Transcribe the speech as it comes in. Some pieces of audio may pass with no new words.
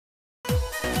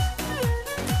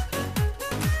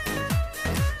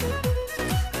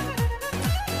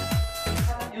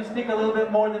speak a little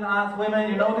bit more than us women.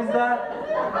 You notice that?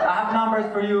 I have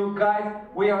numbers for you guys.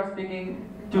 We are speaking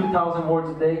 2,000 words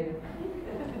a day.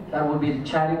 That would be the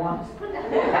chatty ones.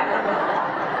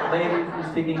 Ladies, you're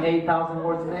speaking 8,000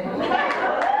 words a day.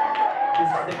 This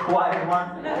is the quiet one.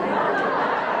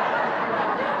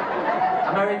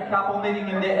 A married couple meeting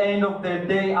in the end of their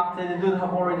day after the dude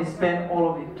have already spent all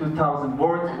of it 2,000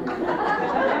 words. And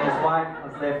his wife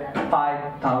has left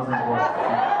 5,000 words.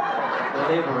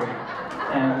 Delivery.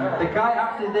 And the guy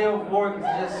after the day of work is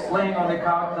just laying on the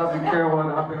couch, doesn't care what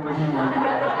happened with him.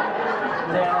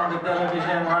 There on the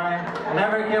television, right?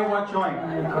 Never care what joint.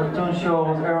 Cartoon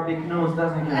shows, Arabic news,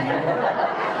 doesn't care.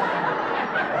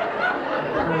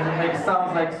 It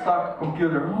sounds like stock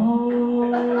computer.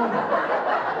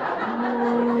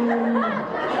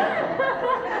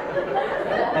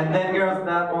 And then girls,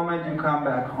 that moment you come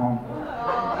back home.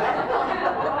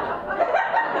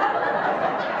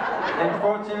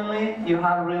 Unfortunately, you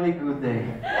had a really good day.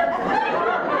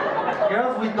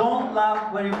 Girls, we don't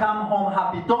laugh when you come home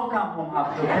happy. Don't come home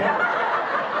happy, okay?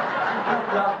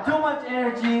 You have too much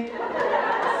energy.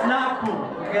 It's not cool,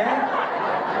 okay?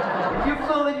 If you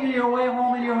feel that you're your way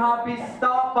home and you're happy,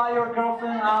 stop by your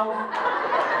girlfriend's house.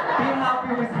 Be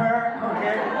happy with her,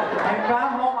 okay? And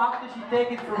come home after she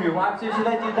takes it from you. After she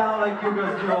let you down like you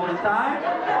girls do all the time.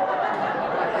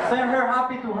 Send her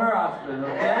happy to her husband,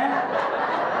 okay?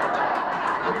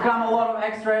 Become a lot of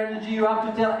extra energy. You have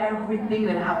to tell everything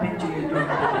that happened to you during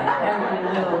the day. Every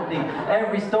little thing.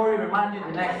 Every story reminds you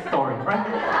the next story, right?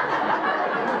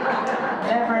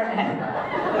 Never end.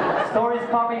 Stories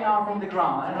popping out from the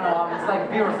ground. I don't know, it's like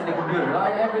virus in the computer.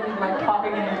 Like everything like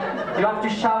popping in you. You have to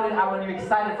shout it out when you're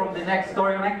excited from the next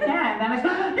story. I'm like, yeah, and then it's, you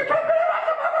can't believe it!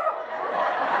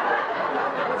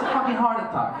 It's a fucking heart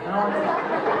attack, you know?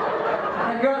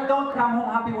 Girl, don't come home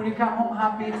happy. When you come home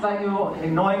happy, it's like you're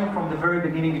annoying from the very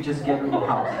beginning. You just get in your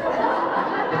house.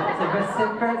 The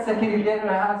first second you get in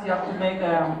your house, you have to make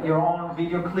your own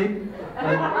video clip,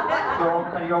 and your own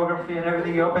choreography and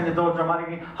everything. You open the door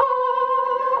dramatically.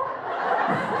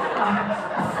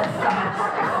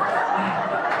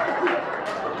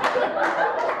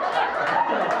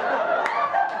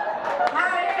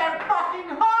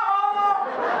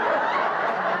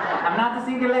 I'm not a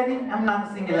single lady. I'm not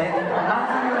a single lady. I'm not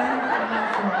a single lady. I'm not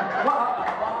a single lady.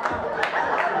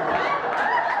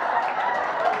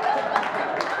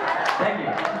 Thank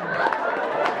you.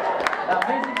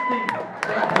 Amazing thing.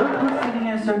 Look who's sitting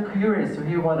and so curious to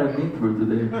hear what I've been through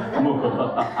today. I'm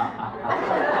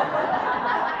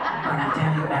gonna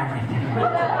tell you everything.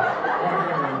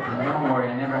 Don't worry, I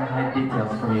never hide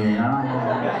details from you, you know?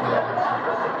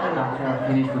 After I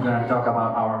finish, we're gonna talk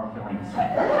about our feelings.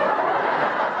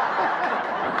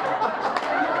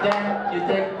 Then you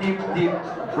take deep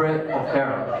breath of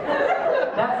air.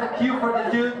 That's the cue for the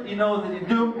dude. He knows that you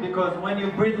do, because when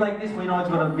you breathe like this, we know it's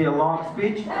going to be a long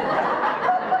speech. It's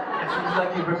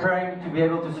like you're preparing to be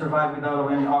able to survive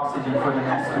without any oxygen for the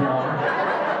next 2 hours.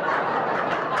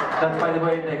 That's, by the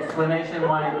way, the explanation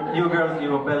why you girls,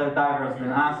 you're better divers than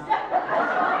us.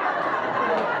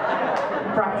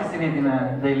 Practicing it on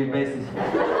a daily basis.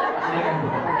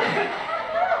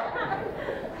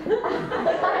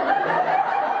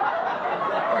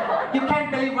 You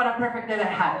can't believe what a perfect day I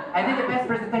had. I did the best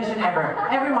presentation ever.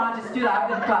 Everyone just stood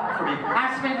up and clapped for me.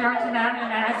 I spent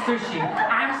sushi.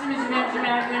 I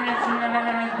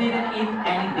didn't eat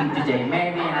anything today.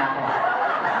 Maybe an apple.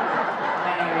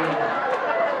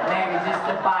 Maybe just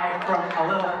a bite from a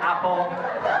little apple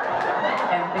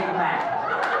and Big Mac.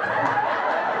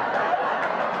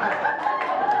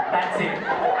 That's it.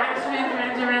 I spent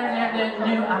the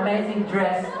new amazing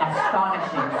dress,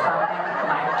 astonishing, something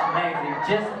like amazing.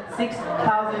 Just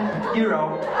 6,000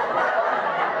 euro.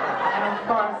 And of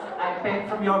course, I paid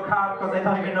from your card because I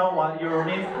don't even know what euro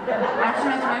means.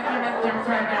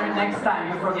 Next time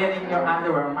you're forgetting your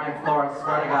underwear on my floor, I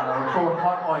swear to God, I'll pour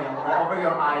hot oil over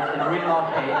your eyes and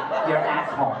relocate your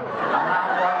asshole. I'm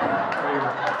not working for you,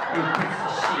 you piece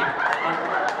of shit.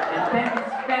 And then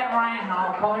this fat Ryan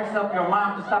now, call yourself your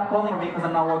mom to stop calling me because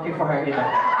I'm not working for her either.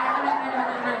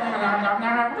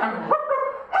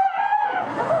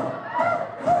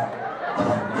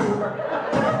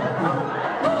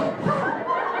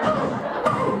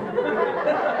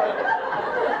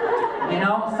 You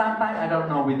know, sometimes I don't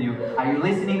know with you. Are you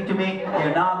listening to me?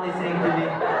 You're not listening to me.